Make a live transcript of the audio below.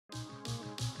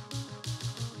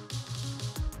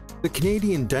The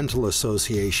Canadian Dental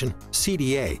Association,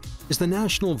 CDA, is the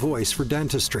national voice for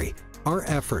dentistry. Our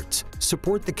efforts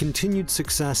support the continued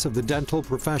success of the dental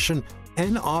profession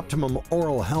and optimum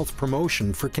oral health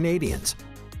promotion for Canadians.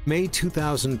 May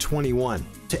 2021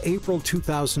 to April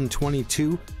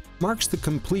 2022 marks the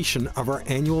completion of our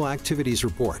annual activities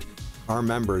report. Our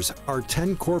members are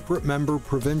 10 corporate member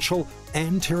provincial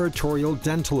and territorial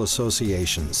dental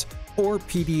associations, or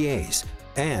PDAs,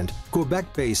 and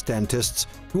Quebec-based dentists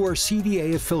who are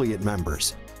CDA affiliate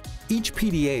members. Each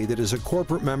PDA that is a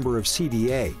corporate member of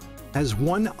CDA has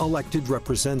one elected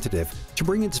representative to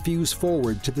bring its views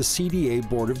forward to the CDA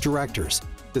Board of Directors.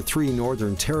 The 3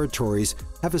 Northern Territories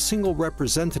have a single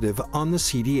representative on the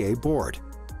CDA board.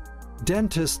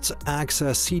 Dentists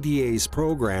access CDA's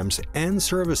programs and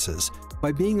services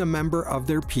by being a member of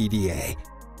their PDA.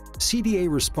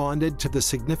 CDA responded to the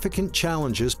significant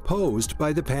challenges posed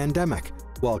by the pandemic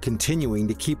while continuing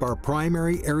to keep our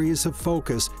primary areas of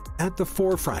focus at the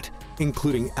forefront,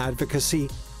 including advocacy,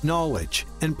 knowledge,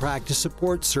 and practice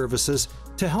support services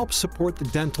to help support the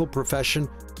dental profession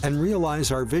and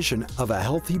realize our vision of a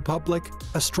healthy public,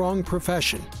 a strong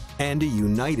profession, and a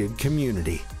united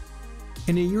community.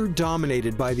 In a year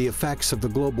dominated by the effects of the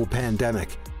global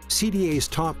pandemic, CDA's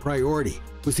top priority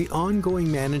was the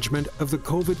ongoing management of the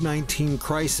COVID-19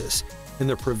 crisis and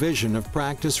the provision of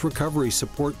practice recovery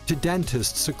support to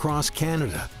dentists across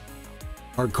Canada.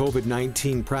 Our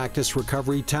COVID-19 Practice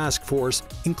Recovery Task Force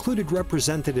included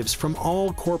representatives from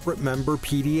all corporate member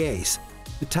PDAs.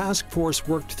 The task force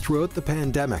worked throughout the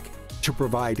pandemic to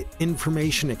provide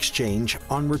information exchange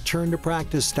on return to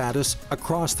practice status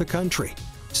across the country,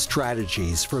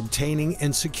 strategies for obtaining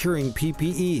and securing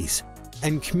PPEs,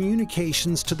 and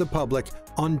communications to the public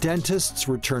on dentists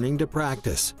returning to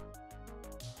practice.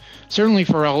 Certainly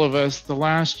for all of us, the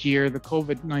last year, the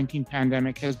COVID-19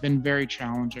 pandemic has been very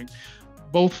challenging,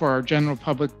 both for our general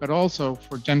public, but also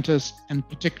for dentists and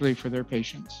particularly for their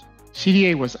patients.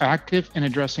 CDA was active in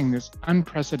addressing this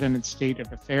unprecedented state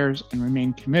of affairs and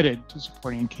remained committed to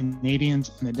supporting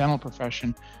Canadians in the dental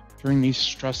profession during these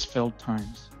stress-filled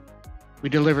times. We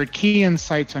delivered key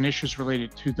insights on issues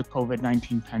related to the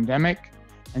COVID-19 pandemic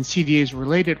and CDA's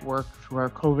related work through our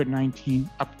COVID-19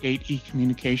 Update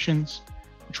e-communications,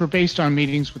 which were based on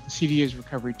meetings with the CDA's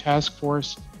Recovery Task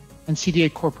Force and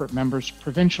CDA corporate members,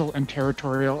 provincial and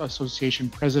territorial association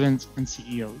presidents and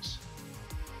CEOs.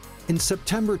 In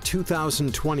September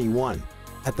 2021,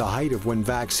 at the height of when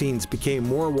vaccines became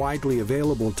more widely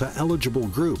available to eligible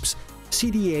groups,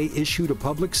 CDA issued a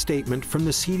public statement from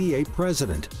the CDA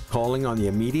president calling on the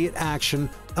immediate action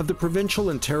of the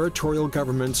provincial and territorial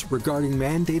governments regarding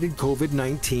mandated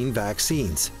COVID-19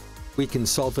 vaccines. We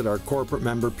consulted our corporate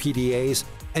member PDAs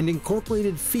and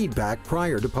incorporated feedback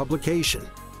prior to publication.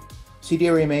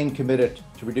 CDA remained committed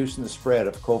to reducing the spread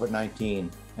of COVID-19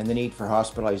 and the need for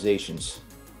hospitalizations,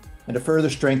 and to further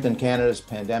strengthen Canada's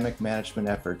pandemic management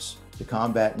efforts to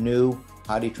combat new,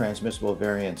 highly transmissible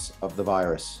variants of the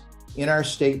virus. In our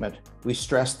statement, we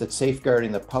stressed that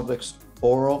safeguarding the public's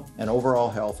oral and overall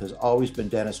health has always been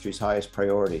dentistry's highest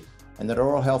priority, and that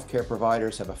oral health care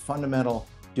providers have a fundamental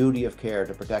duty of care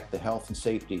to protect the health and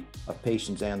safety of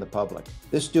patients and the public.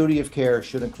 This duty of care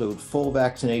should include full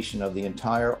vaccination of the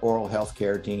entire oral health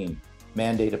care team,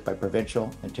 mandated by provincial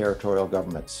and territorial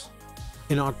governments.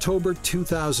 In October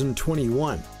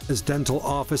 2021, as dental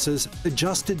offices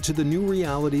adjusted to the new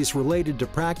realities related to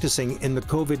practicing in the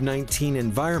COVID-19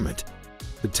 environment,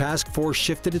 the task force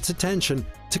shifted its attention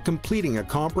to completing a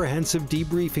comprehensive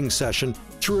debriefing session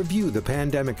to review the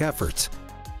pandemic efforts.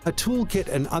 A toolkit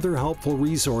and other helpful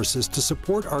resources to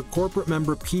support our corporate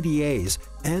member PDAs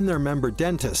and their member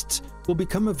dentists will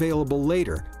become available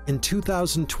later in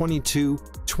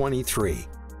 2022-23.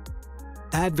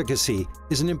 Advocacy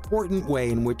is an important way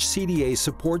in which CDA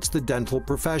supports the dental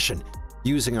profession,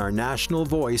 using our national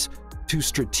voice to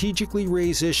strategically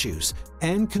raise issues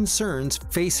and concerns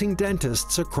facing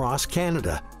dentists across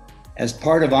Canada. As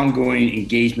part of ongoing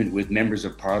engagement with members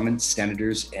of Parliament,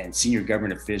 senators, and senior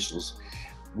government officials,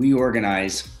 we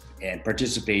organize and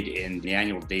participate in the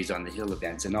annual Days on the Hill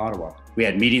events in Ottawa. We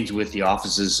had meetings with the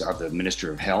offices of the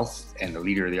Minister of Health and the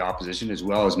Leader of the Opposition, as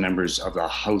well as members of the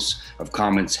House of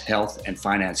Commons Health and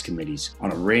Finance Committees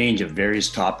on a range of various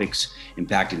topics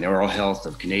impacting the oral health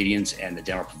of Canadians and the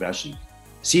dental profession.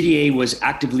 CDA was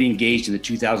actively engaged in the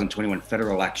 2021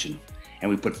 federal election, and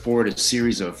we put forward a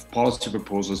series of policy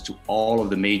proposals to all of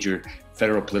the major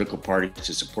federal political parties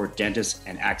to support dentists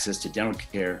and access to dental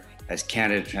care as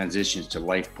Canada transitions to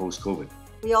life post-COVID.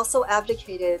 We also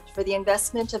advocated for the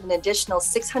investment of an additional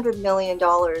 $600 million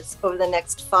over the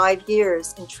next 5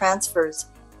 years in transfers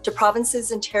to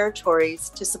provinces and territories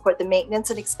to support the maintenance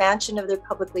and expansion of their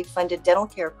publicly funded dental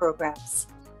care programs.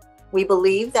 We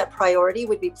believe that priority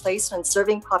would be placed on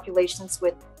serving populations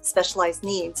with specialized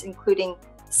needs, including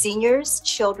seniors,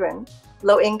 children,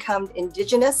 low-income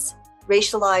Indigenous,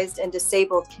 racialized and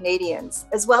disabled Canadians,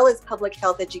 as well as public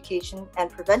health education and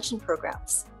prevention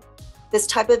programs. This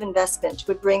type of investment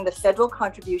would bring the federal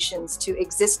contributions to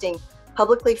existing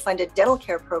publicly funded dental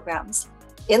care programs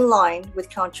in line with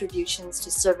contributions to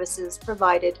services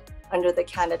provided under the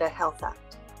Canada Health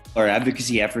Act. Our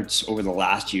advocacy efforts over the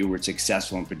last year were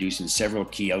successful in producing several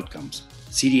key outcomes.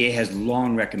 CDA has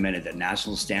long recommended that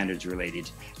national standards related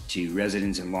to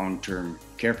residents in long-term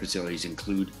care facilities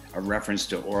include a reference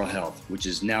to oral health, which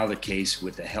is now the case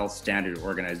with the Health Standard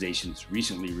Organization's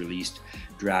recently released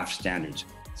draft standards.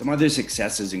 Some other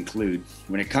successes include,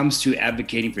 when it comes to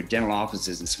advocating for dental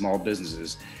offices and small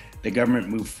businesses, the government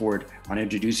moved forward on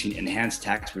introducing enhanced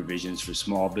tax provisions for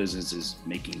small businesses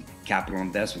making capital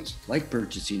investments, like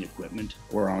purchasing equipment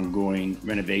or ongoing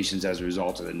renovations as a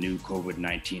result of the new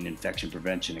COVID-19 infection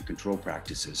prevention and control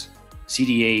practices.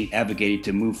 CDA advocated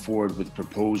to move forward with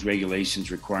proposed regulations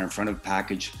requiring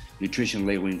front-of-package nutrition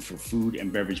labeling for food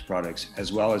and beverage products,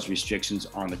 as well as restrictions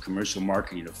on the commercial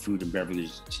marketing of food and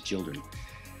beverages to children.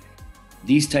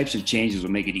 These types of changes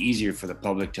will make it easier for the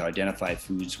public to identify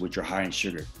foods which are high in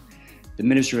sugar. The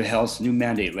Minister of Health's new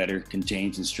mandate letter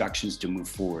contains instructions to move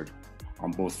forward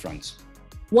on both fronts.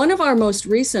 One of our most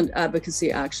recent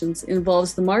advocacy actions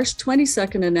involves the March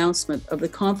 22nd announcement of the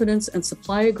Confidence and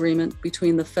Supply Agreement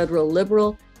between the federal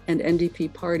Liberal and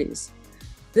NDP parties.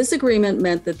 This agreement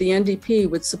meant that the NDP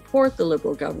would support the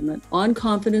Liberal government on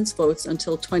confidence votes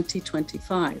until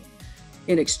 2025,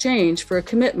 in exchange for a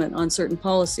commitment on certain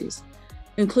policies,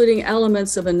 including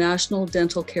elements of a national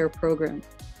dental care program.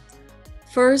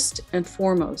 First and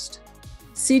foremost,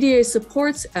 CDA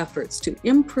supports efforts to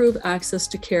improve access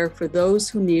to care for those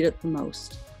who need it the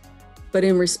most. But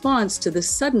in response to this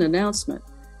sudden announcement,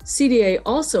 CDA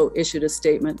also issued a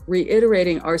statement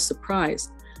reiterating our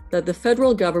surprise that the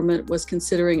federal government was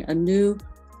considering a new,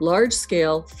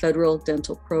 large-scale federal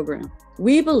dental program.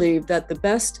 We believe that the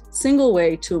best single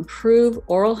way to improve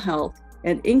oral health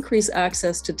and increase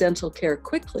access to dental care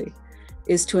quickly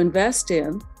is to invest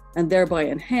in, and thereby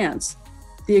enhance,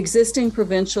 the existing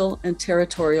provincial and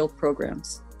territorial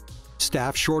programs.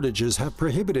 Staff shortages have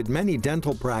prohibited many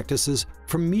dental practices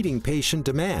from meeting patient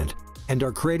demand and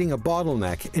are creating a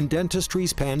bottleneck in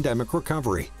dentistry's pandemic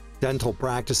recovery. Dental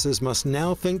practices must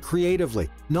now think creatively,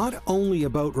 not only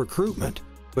about recruitment,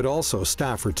 but also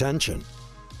staff retention.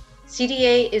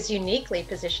 CDA is uniquely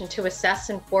positioned to assess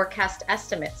and forecast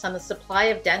estimates on the supply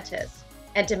of dentists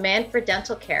and demand for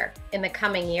dental care in the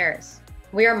coming years.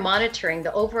 We are monitoring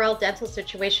the overall dental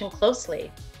situation closely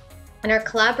and are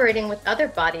collaborating with other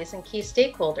bodies and key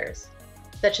stakeholders,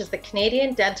 such as the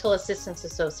Canadian Dental Assistance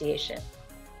Association.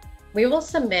 We will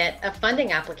submit a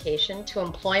funding application to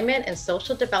Employment and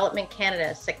Social Development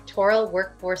Canada's Sectoral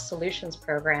Workforce Solutions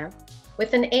Program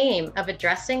with an aim of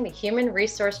addressing the human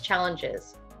resource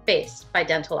challenges faced by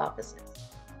dental offices.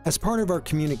 As part of our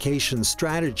communications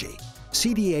strategy,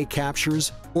 CDA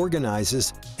captures,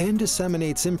 organizes, and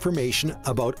disseminates information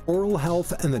about oral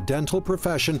health and the dental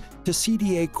profession to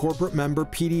CDA corporate member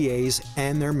PDAs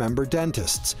and their member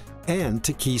dentists, and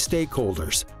to key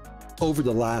stakeholders. Over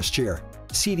the last year,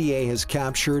 CDA has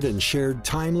captured and shared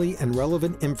timely and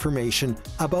relevant information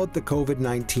about the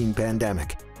COVID-19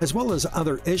 pandemic, as well as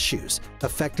other issues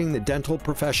affecting the dental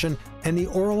profession and the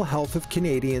oral health of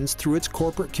Canadians through its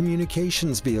corporate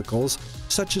communications vehicles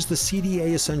such as the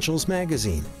CDA Essentials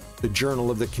magazine, the Journal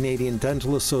of the Canadian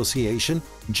Dental Association,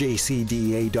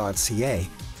 jcda.ca,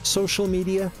 social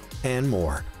media, and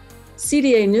more.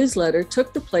 CDA newsletter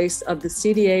took the place of the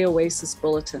CDA Oasis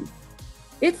Bulletin.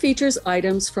 It features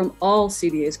items from all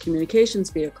CDA's communications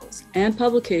vehicles and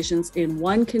publications in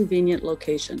one convenient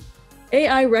location.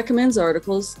 AI recommends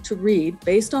articles to read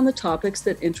based on the topics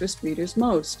that interest readers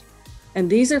most, and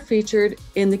these are featured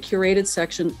in the curated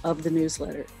section of the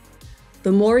newsletter.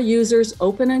 The more users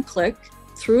open and click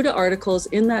through to articles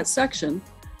in that section,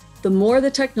 the more the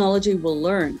technology will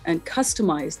learn and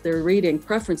customize their reading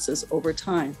preferences over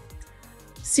time.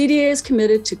 CDA is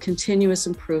committed to continuous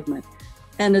improvement,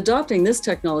 and adopting this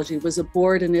technology was a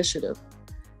board initiative.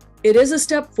 It is a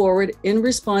step forward in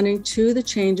responding to the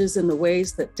changes in the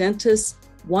ways that dentists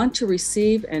want to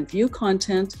receive and view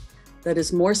content that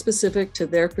is more specific to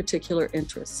their particular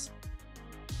interests.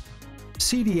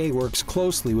 CDA works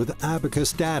closely with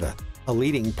Abacus Data, a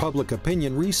leading public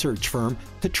opinion research firm,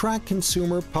 to track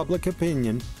consumer public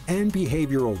opinion and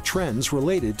behavioral trends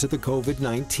related to the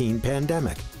COVID-19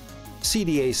 pandemic.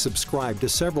 CDA subscribed to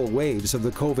several waves of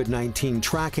the COVID-19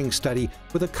 tracking study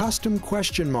with a custom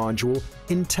question module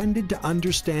intended to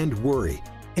understand worry,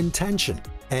 intention,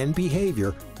 and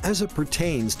behavior as it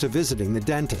pertains to visiting the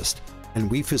dentist, and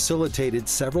we facilitated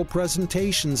several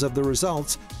presentations of the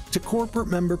results to corporate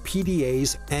member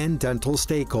PDAs and dental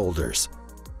stakeholders.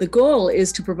 The goal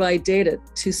is to provide data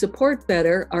to support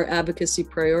better our advocacy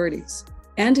priorities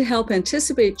and to help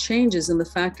anticipate changes in the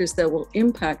factors that will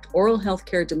impact oral health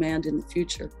care demand in the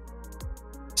future.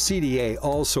 CDA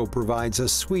also provides a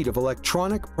suite of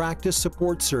electronic practice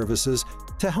support services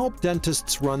to help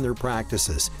dentists run their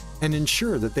practices and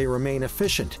ensure that they remain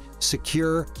efficient,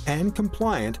 secure, and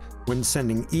compliant when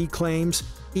sending e-claims,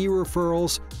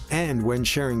 e-referrals, and when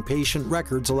sharing patient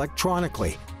records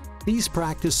electronically. These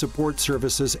practice support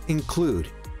services include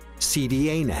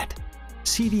CDA-Net,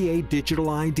 CDA Digital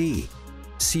ID,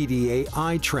 CDA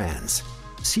iTrans,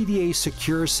 CDA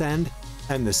Secure Send,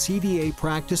 and the CDA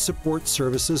Practice Support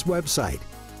Services website.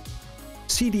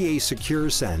 CDA Secure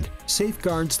Send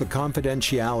safeguards the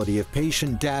confidentiality of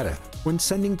patient data when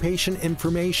sending patient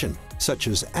information, such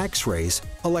as X-rays,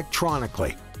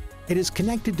 electronically. It is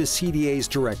connected to CDA's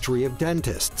directory of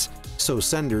dentists, so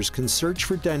senders can search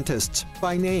for dentists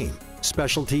by name,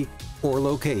 specialty, or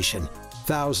location.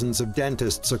 Thousands of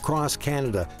dentists across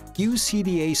Canada use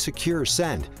CDA Secure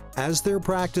Send as their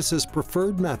practice's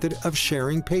preferred method of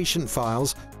sharing patient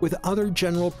files with other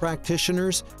general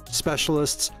practitioners,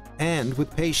 specialists, and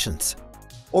with patients.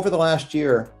 Over the last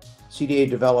year, CDA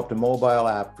developed a mobile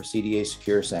app for CDA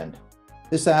Secure Send.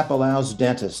 This app allows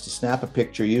dentists to snap a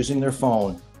picture using their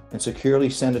phone and securely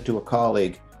send it to a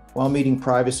colleague while meeting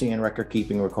privacy and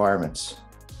record-keeping requirements.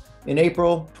 In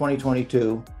April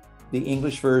 2022, the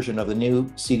English version of the new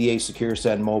CDA Secure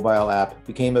Send mobile app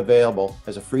became available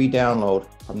as a free download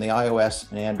from the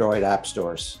iOS and Android app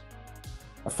stores.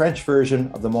 A French version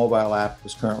of the mobile app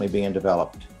is currently being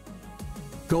developed.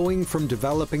 Going from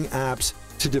developing apps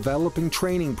to developing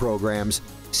training programs,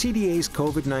 CDA's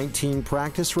COVID-19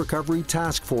 Practice Recovery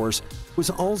Task Force was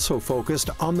also focused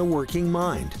on the working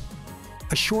mind.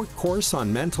 A short course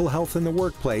on mental health in the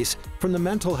workplace from the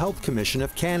Mental Health Commission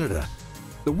of Canada.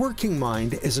 The Working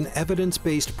Mind is an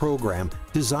evidence-based program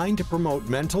designed to promote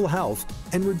mental health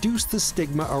and reduce the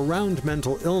stigma around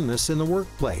mental illness in the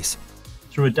workplace.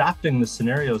 Through adapting the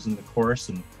scenarios in the course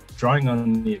and drawing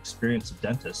on the experience of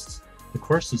dentists, the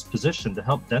course is positioned to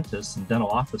help dentists and dental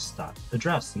office staff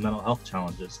address the mental health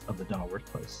challenges of the dental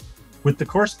workplace. With the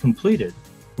course completed,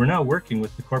 we're now working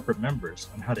with the corporate members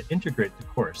on how to integrate the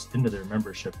course into their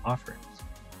membership offerings.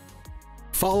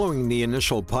 Following the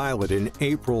initial pilot in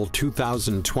April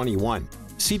 2021,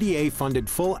 CDA funded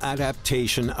full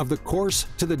adaptation of the course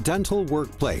to the dental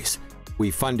workplace. We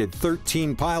funded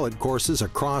 13 pilot courses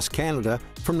across Canada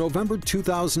from November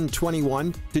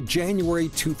 2021 to January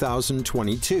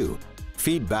 2022.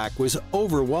 Feedback was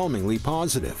overwhelmingly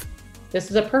positive.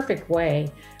 This is a perfect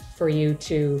way for you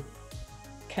to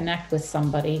connect with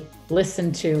somebody,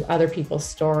 listen to other people's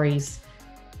stories,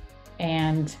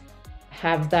 and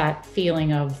have that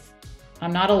feeling of,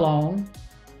 I'm not alone.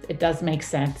 It does make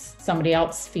sense. Somebody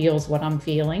else feels what I'm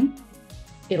feeling.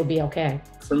 It'll be okay.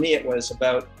 For me, it was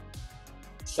about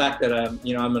the fact that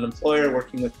I'm an employer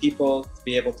working with people to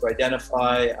be able to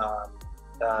identify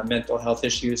mental health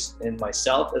issues in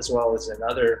myself as well as in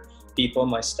other people,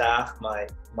 my staff,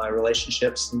 my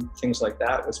relationships, and things like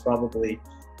that was probably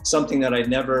something that I'd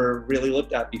never really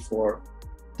looked at before.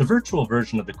 The virtual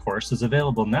version of the course is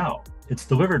available now. It's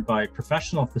delivered by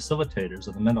professional facilitators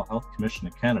of the Mental Health Commission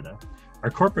of Canada.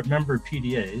 Our corporate member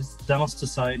PDAs, dental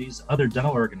societies, other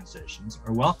dental organizations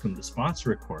are welcome to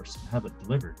sponsor a course and have it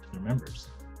delivered to their members.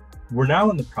 We're now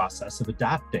in the process of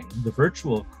adapting the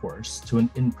virtual course to an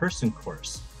in-person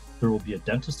course. There will be a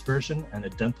dentist version and a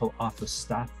dental office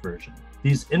staff version.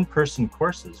 These in-person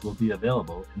courses will be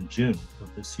available in June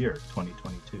of this year,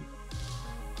 2022.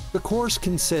 The course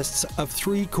consists of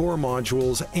 3 core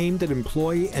modules aimed at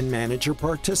employee and manager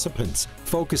participants,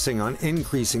 focusing on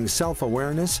increasing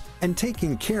self-awareness and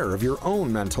taking care of your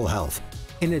own mental health.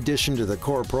 In addition to the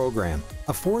core program,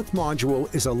 a 4th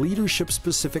module is a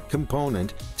leadership-specific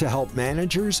component to help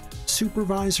managers,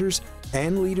 supervisors,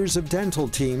 and leaders of dental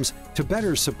teams to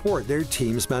better support their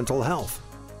team's mental health.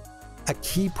 A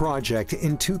key project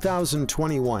in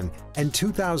 2021 and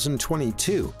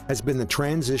 2022 has been the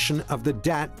transition of the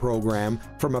DAT program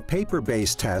from a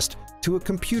paper-based test to a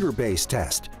computer-based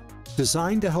test,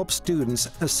 designed to help students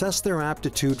assess their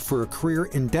aptitude for a career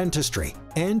in dentistry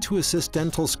and to assist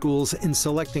dental schools in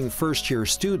selecting first-year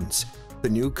students. The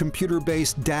new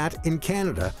computer-based DAT in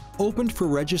Canada opened for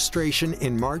registration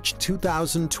in March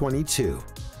 2022.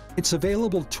 It's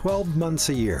available 12 months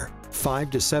a year, 5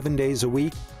 to 7 days a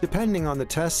week, depending on the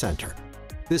test center.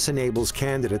 This enables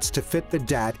candidates to fit the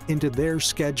DAT into their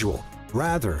schedule,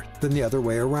 rather than the other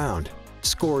way around.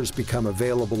 Scores become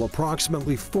available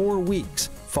approximately 4 weeks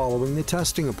following the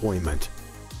testing appointment.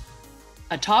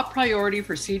 A top priority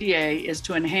for CDA is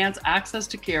to enhance access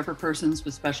to care for persons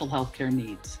with special healthcare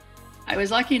needs. I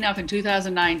was lucky enough in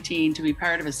 2019 to be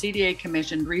part of a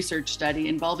CDA-commissioned research study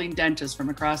involving dentists from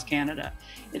across Canada.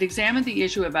 It examined the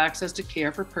issue of access to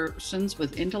care for persons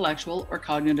with intellectual or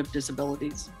cognitive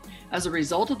disabilities. As a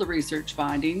result of the research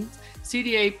findings,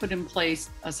 CDA put in place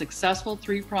a successful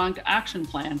 3-pronged action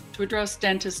plan to address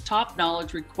dentists' top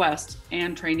knowledge requests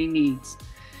and training needs.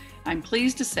 I'm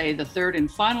pleased to say the third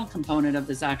and final component of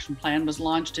this action plan was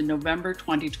launched in November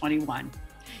 2021.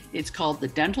 It's called the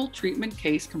Dental Treatment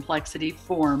Case Complexity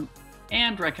Form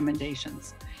and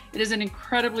Recommendations. It is an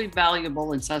incredibly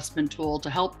valuable assessment tool to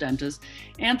help dentists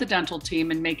and the dental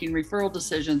team in making referral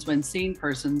decisions when seeing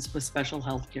persons with special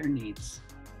healthcare needs.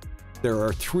 There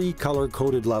are 3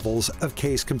 color-coded levels of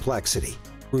case complexity: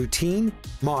 routine,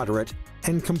 moderate,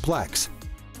 and complex.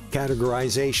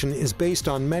 Categorization is based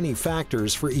on many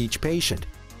factors for each patient.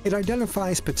 It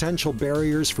identifies potential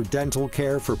barriers for dental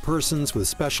care for persons with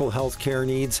special health care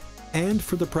needs, and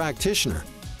for the practitioner,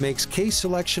 makes case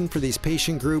selection for these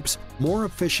patient groups more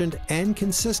efficient and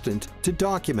consistent to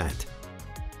document.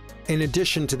 In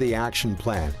addition to the action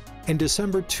plan, in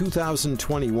December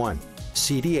 2021,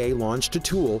 CDA launched a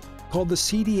tool called the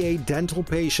CDA Dental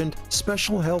Patient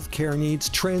Special Health Care Needs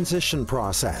Transition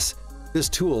Process. This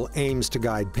tool aims to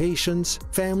guide patients,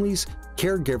 families,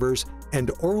 caregivers, and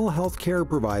oral health care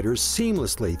providers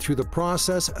seamlessly through the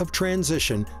process of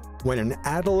transition when an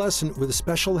adolescent with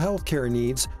special health care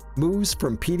needs moves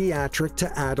from pediatric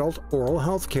to adult oral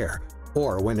health care,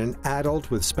 or when an adult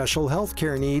with special health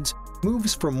care needs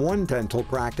moves from one dental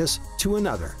practice to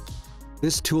another.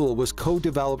 This tool was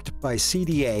co-developed by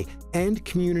CDA and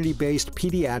community-based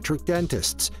pediatric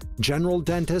dentists, general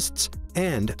dentists,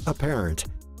 and a parent.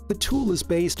 The tool is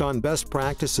based on best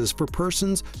practices for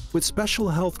persons with special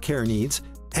health care needs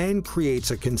and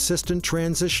creates a consistent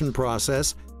transition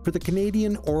process for the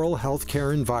Canadian oral health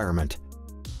care environment.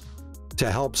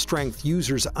 To help strengthen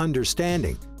users'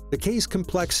 understanding, the Case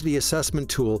Complexity Assessment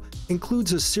tool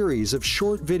includes a series of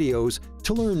short videos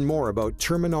to learn more about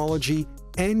terminology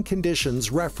and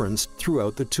conditions referenced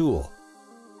throughout the tool.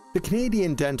 The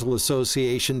Canadian Dental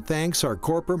Association thanks our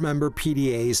corporate member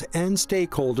PDAs and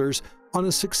stakeholders on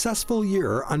a successful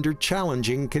year under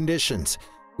challenging conditions.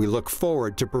 We look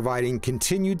forward to providing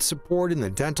continued support in the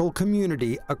dental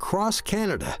community across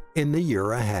Canada in the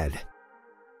year ahead.